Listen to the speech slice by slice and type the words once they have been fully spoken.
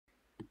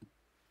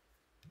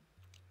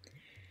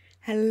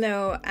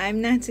Hello, I'm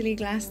Natalie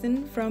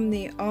Glasson from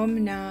the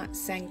OmNa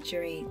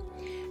Sanctuary.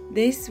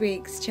 This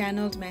week's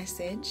channeled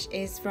message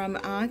is from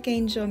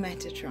Archangel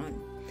Metatron,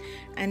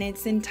 and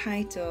it's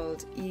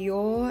entitled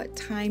Your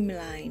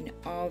Timeline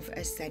of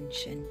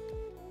Ascension.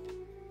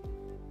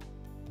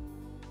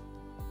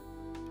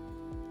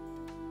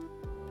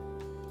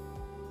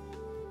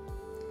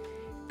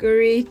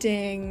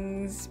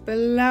 Greetings,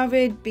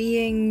 beloved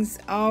beings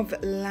of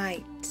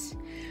light.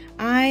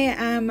 I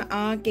am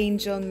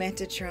Archangel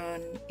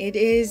Metatron. It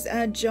is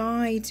a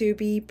joy to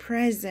be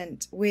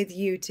present with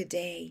you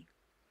today.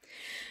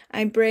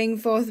 I bring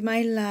forth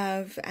my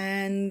love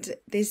and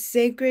the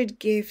sacred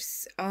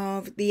gifts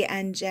of the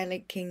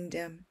angelic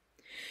kingdom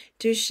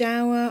to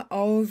shower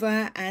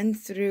over and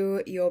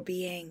through your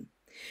being.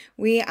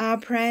 We are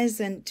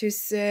present to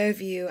serve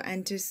you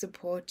and to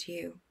support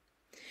you.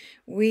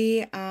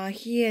 We are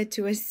here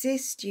to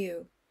assist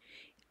you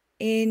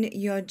in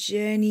your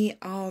journey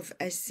of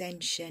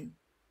ascension.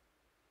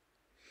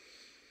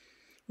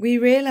 We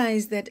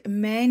realize that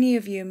many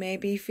of you may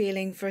be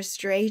feeling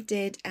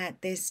frustrated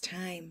at this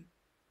time.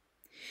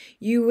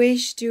 You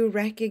wish to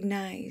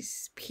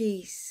recognize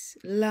peace,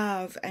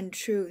 love, and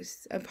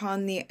truth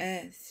upon the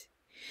earth.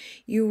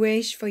 You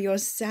wish for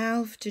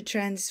yourself to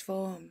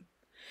transform,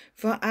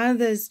 for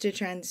others to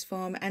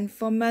transform, and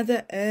for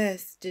Mother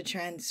Earth to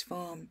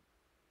transform.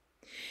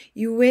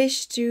 You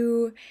wish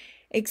to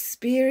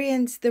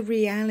experience the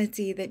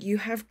reality that you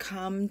have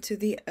come to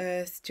the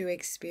earth to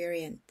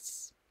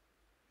experience.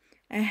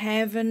 A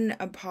heaven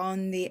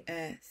upon the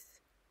earth.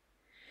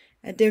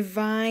 A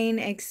divine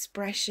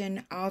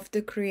expression of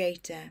the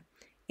Creator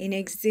in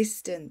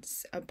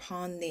existence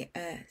upon the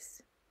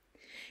earth.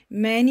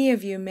 Many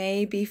of you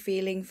may be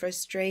feeling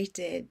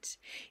frustrated.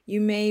 You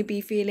may be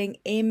feeling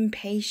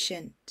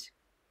impatient.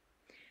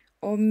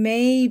 Or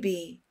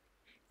maybe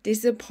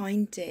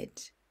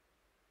disappointed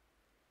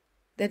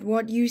that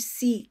what you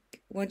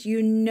seek, what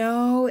you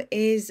know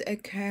is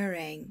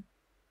occurring,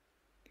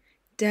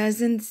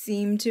 doesn't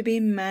seem to be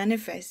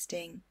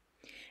manifesting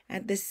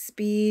at the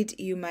speed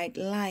you might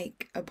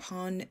like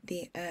upon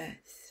the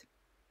earth.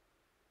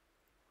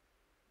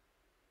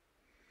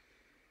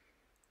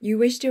 You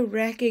wish to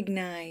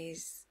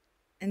recognize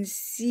and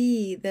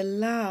see the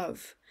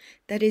love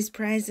that is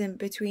present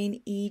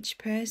between each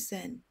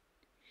person,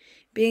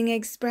 being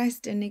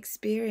expressed and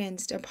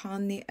experienced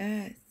upon the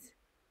earth.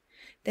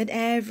 That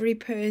every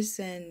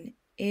person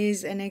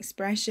is an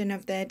expression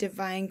of their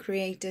divine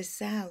creator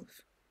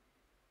self.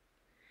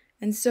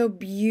 And so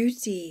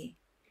beauty,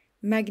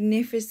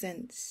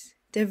 magnificence,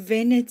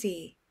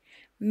 divinity,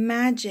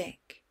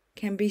 magic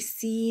can be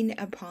seen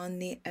upon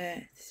the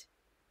earth.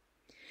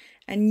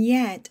 And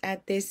yet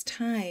at this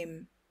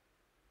time,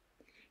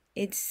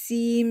 it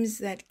seems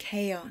that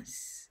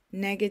chaos,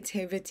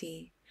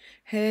 negativity,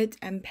 hurt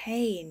and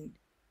pain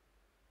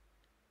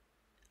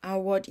are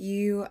what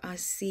you are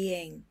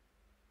seeing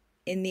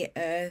in the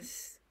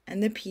earth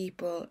and the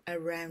people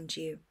around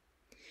you,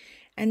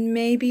 and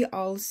maybe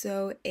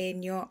also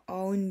in your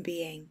own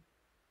being.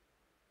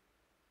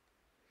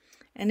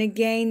 And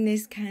again,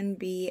 this can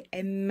be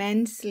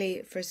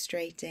immensely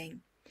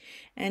frustrating,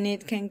 and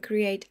it can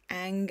create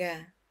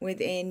anger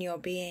within your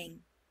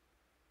being.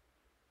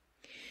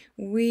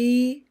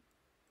 We,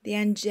 the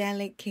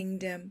angelic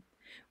kingdom,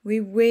 we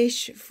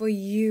wish for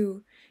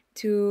you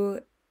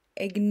to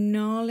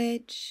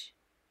acknowledge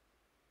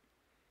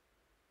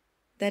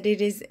that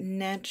it is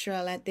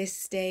natural at this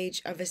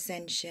stage of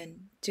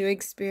ascension to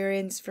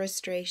experience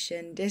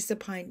frustration,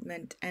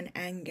 disappointment, and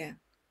anger.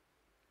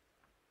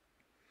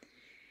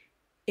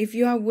 If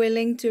you are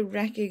willing to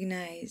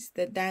recognize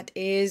that that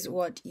is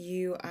what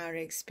you are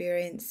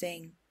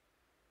experiencing,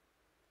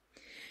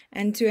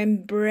 and to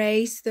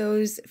embrace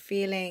those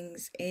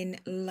feelings in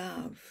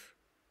love,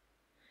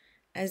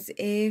 as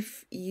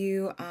if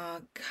you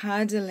are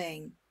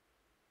cuddling,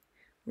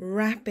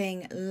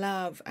 wrapping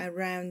love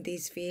around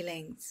these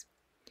feelings,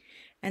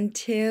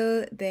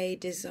 until they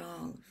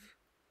dissolve,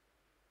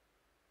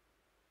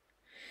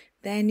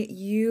 then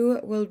you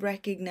will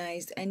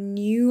recognize a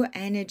new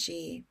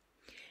energy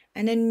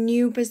and a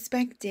new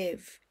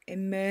perspective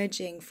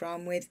emerging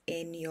from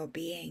within your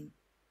being.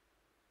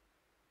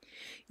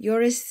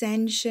 Your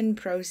ascension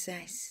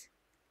process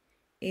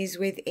is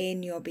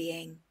within your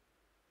being.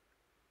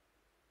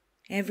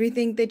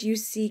 Everything that you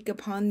seek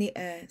upon the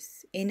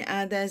earth, in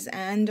others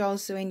and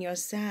also in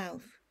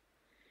yourself,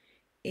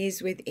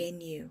 is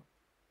within you.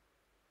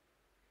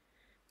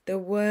 The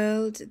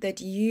world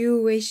that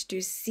you wish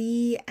to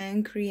see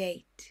and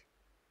create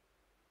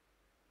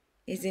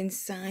is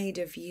inside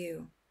of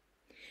you,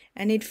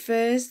 and it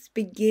first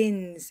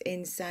begins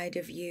inside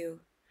of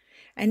you,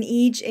 and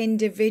each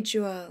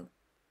individual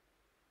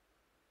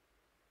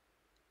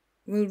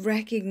will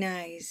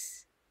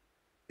recognize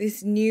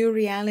this new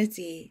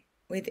reality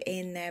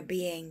within their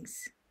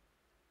beings.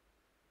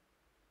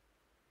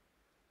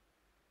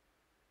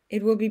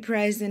 It will be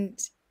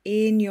present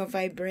in your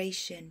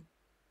vibration,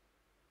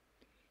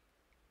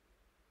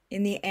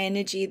 in the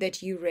energy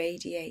that you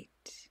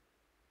radiate.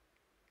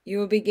 You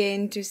will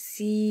begin to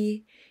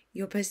see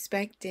your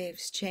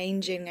perspectives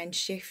changing and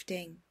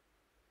shifting.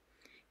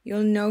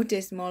 You'll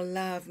notice more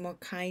love, more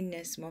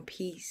kindness, more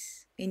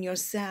peace in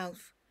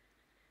yourself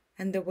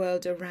and the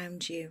world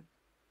around you.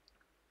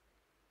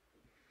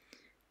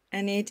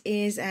 And it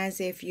is as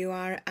if you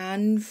are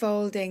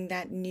unfolding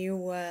that new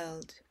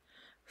world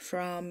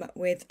from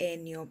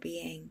within your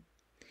being.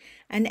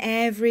 And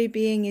every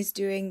being is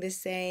doing the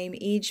same.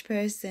 Each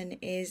person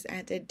is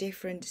at a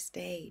different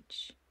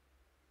stage.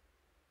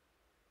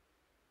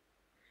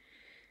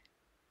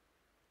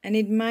 And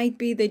it might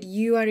be that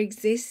you are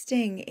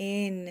existing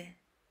in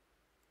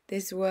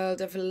this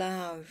world of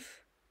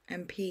love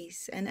and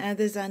peace, and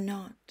others are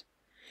not.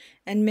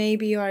 And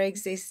maybe you are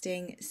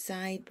existing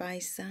side by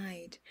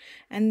side,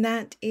 and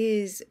that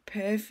is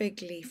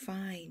perfectly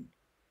fine.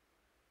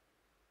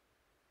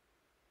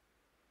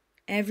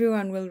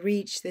 Everyone will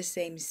reach the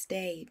same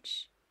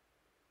stage.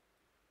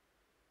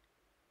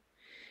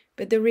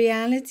 But the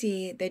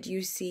reality that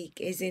you seek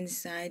is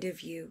inside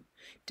of you.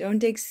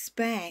 Don't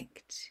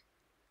expect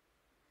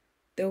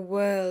the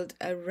world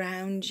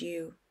around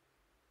you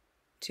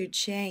to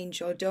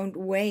change, or don't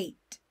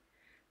wait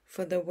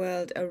for the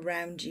world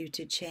around you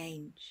to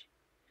change.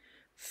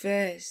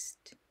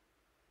 First,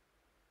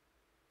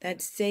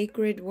 that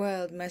sacred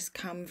world must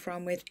come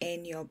from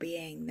within your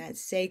being, that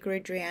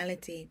sacred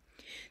reality,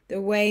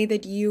 the way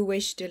that you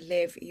wish to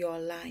live your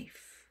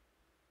life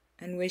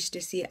and wish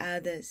to see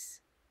others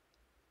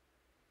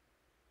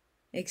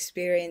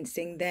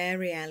experiencing their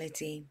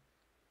reality.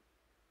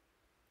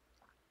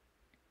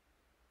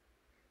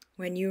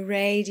 When you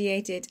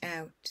radiate it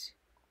out,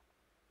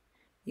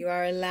 you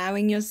are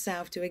allowing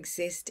yourself to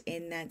exist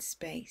in that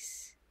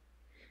space.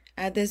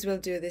 Others will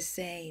do the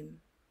same,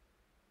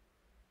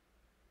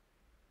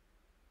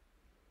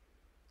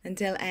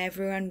 until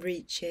everyone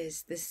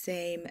reaches the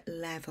same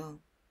level.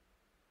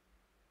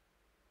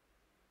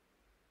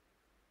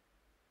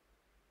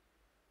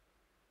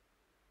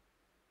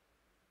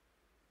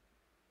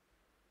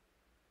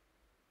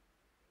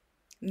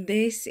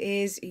 This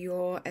is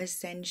your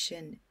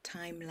ascension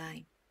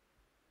timeline.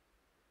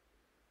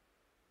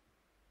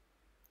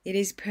 It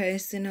is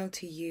personal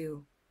to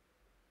you.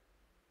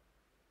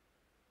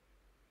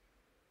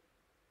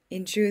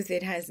 In truth,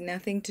 it has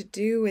nothing to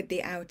do with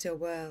the outer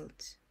world.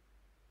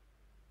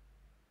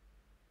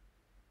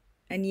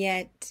 And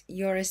yet,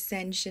 your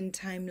ascension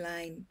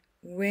timeline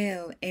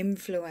will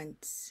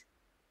influence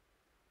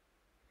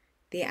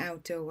the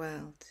outer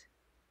world.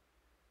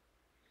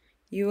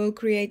 You will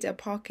create a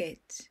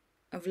pocket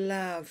of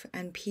love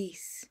and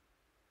peace,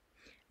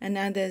 and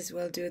others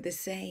will do the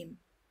same.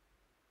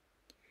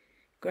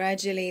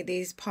 Gradually,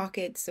 these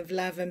pockets of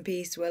love and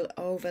peace will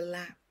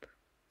overlap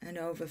and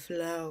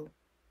overflow.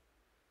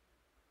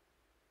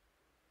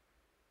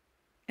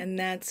 And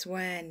that's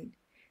when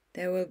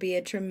there will be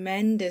a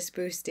tremendous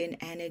boost in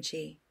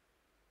energy.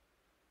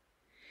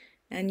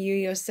 And you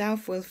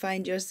yourself will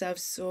find yourself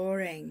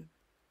soaring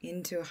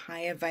into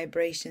higher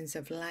vibrations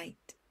of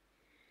light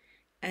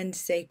and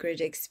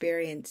sacred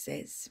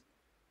experiences.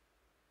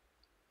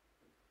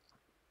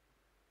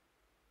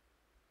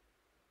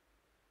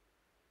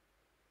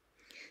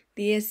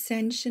 The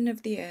ascension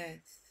of the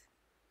earth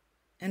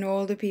and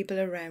all the people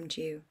around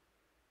you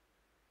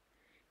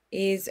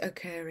is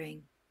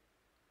occurring.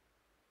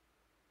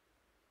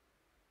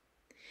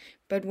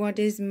 But what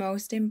is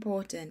most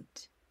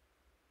important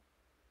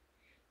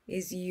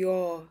is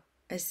your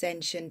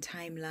ascension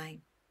timeline.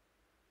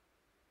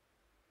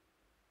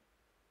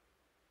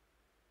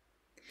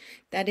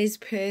 That is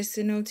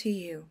personal to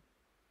you.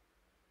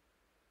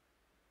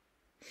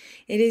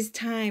 It is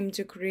time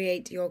to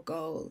create your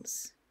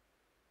goals.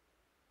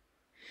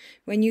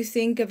 When you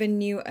think of a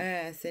new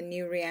earth, a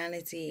new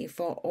reality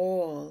for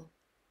all,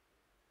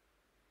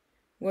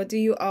 what do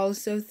you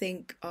also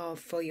think of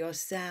for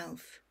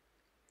yourself?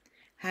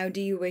 How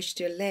do you wish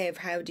to live?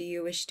 How do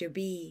you wish to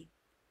be?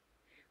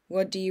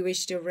 What do you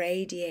wish to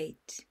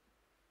radiate?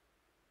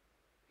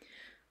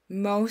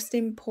 Most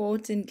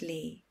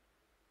importantly,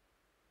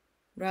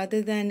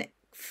 rather than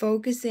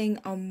focusing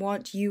on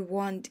what you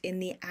want in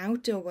the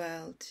outer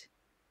world,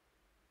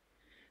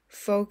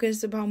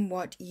 focus upon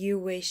what you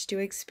wish to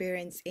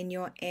experience in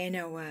your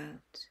inner world.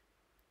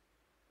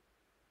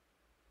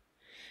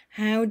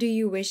 How do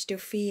you wish to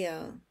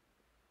feel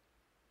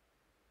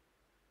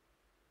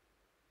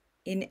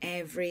in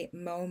every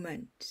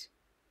moment?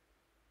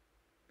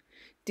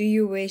 Do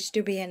you wish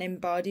to be an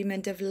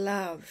embodiment of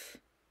love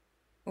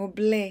or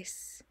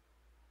bliss,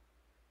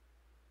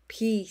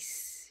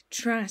 peace,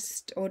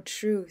 trust or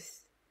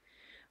truth,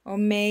 or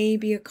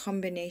maybe a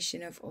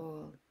combination of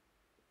all?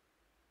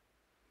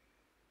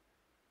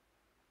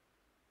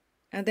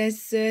 Are there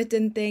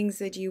certain things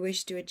that you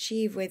wish to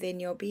achieve within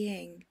your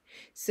being?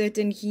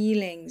 Certain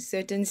healings,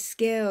 certain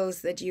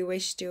skills that you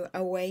wish to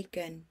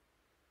awaken?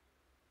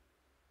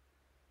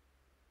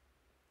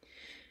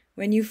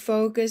 When you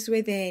focus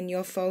within,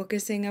 you're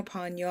focusing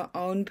upon your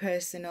own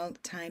personal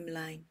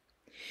timeline.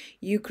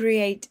 You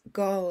create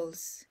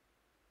goals,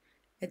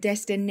 a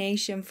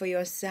destination for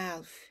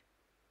yourself,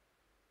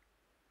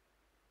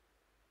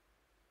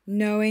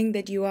 knowing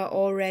that you are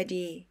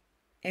already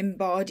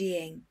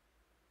embodying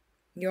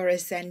your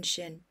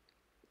ascension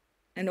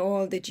and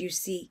all that you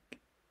seek.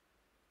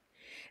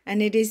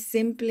 And it is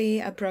simply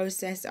a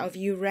process of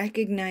you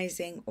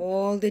recognizing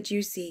all that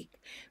you seek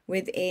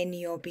within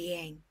your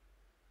being.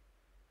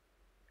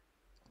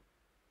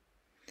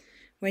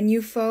 When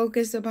you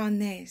focus upon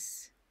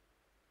this,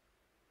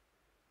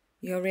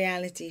 your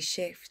reality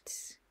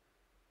shifts.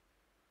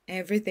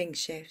 Everything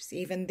shifts,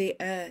 even the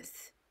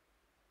earth,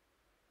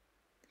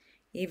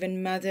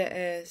 even Mother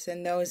Earth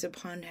and those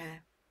upon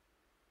her.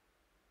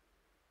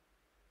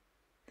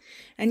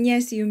 And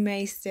yes, you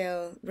may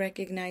still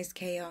recognize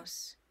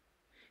chaos,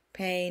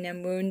 pain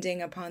and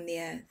wounding upon the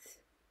earth.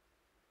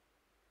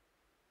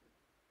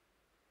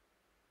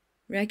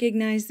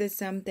 Recognize that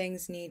some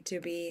things need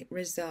to be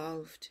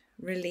resolved,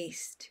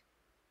 released,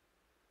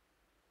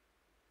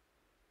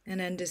 and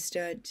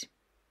understood.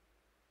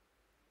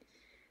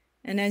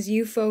 And as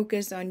you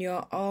focus on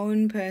your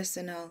own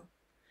personal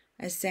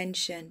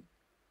ascension,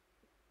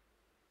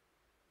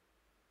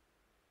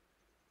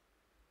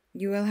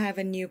 you will have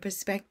a new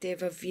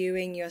perspective of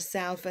viewing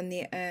yourself and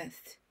the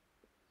earth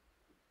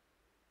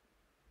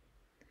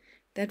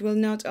that will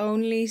not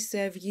only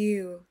serve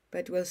you,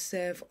 but will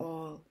serve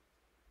all.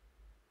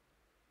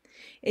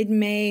 It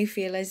may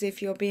feel as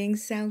if you're being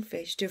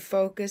selfish to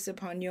focus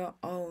upon your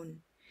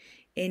own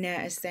inner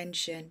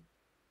ascension.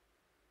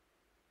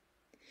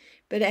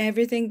 But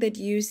everything that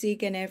you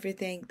seek and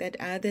everything that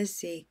others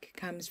seek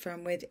comes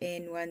from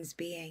within one's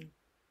being.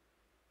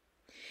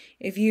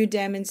 If you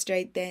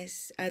demonstrate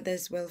this,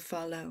 others will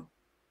follow,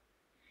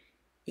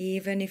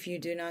 even if you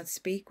do not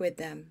speak with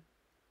them.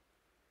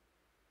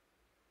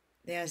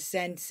 They are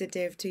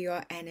sensitive to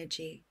your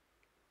energy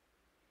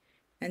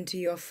and to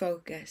your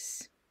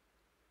focus.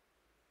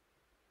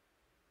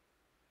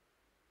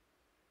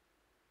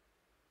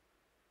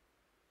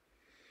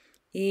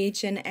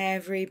 Each and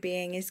every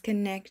being is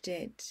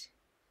connected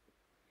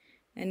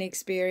and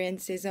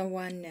experiences a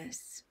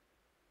oneness.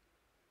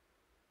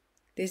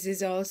 This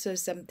is also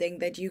something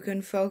that you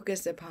can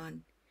focus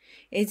upon.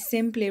 It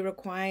simply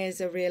requires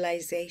a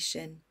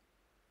realization.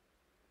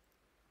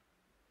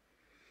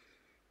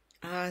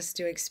 Ask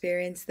to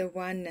experience the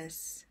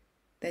oneness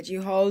that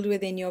you hold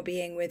within your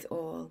being with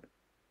all.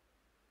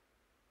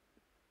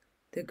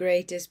 The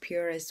greatest,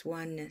 purest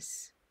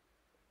oneness.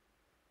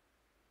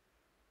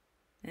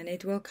 And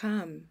it will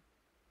come.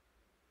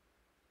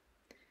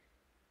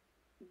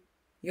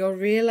 Your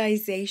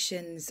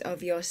realizations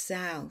of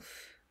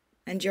yourself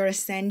and your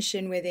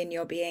ascension within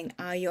your being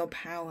are your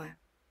power.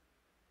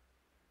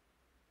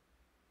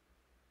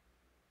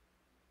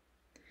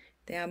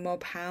 They are more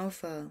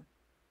powerful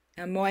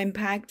and more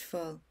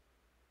impactful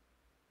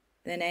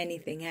than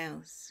anything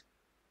else.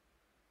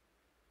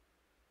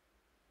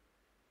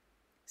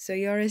 So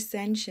your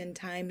ascension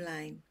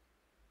timeline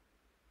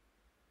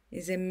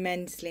is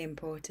immensely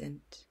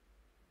important.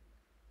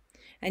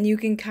 And you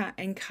can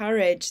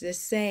encourage the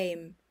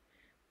same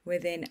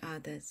within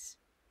others.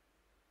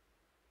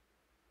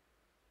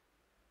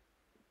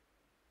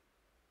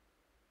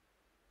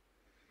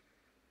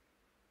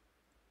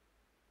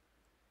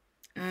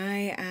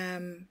 I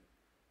am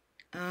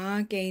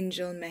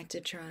Archangel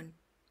Metatron.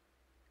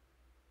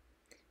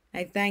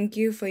 I thank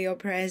you for your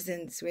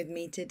presence with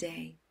me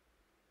today.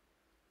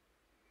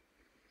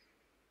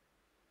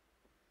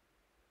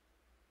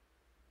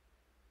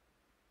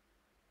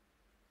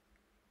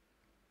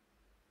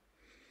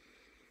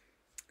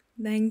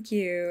 Thank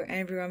you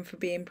everyone for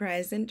being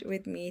present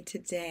with me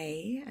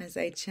today as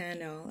I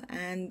channel,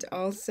 and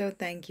also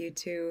thank you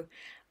to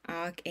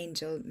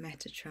Archangel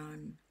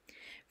Metatron.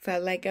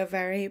 Felt like a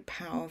very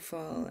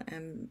powerful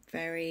and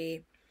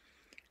very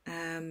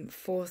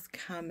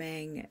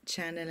forthcoming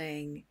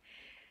channeling,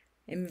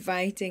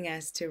 inviting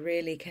us to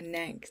really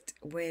connect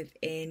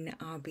within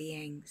our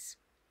beings.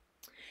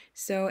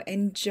 So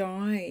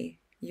enjoy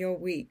your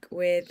week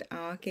with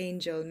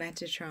Archangel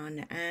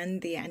Metatron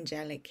and the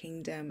Angelic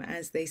Kingdom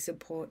as they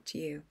support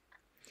you.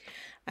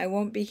 I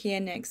won't be here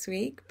next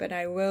week, but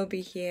I will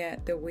be here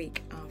the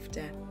week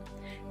after.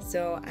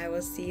 So I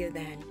will see you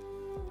then.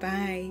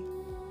 Bye.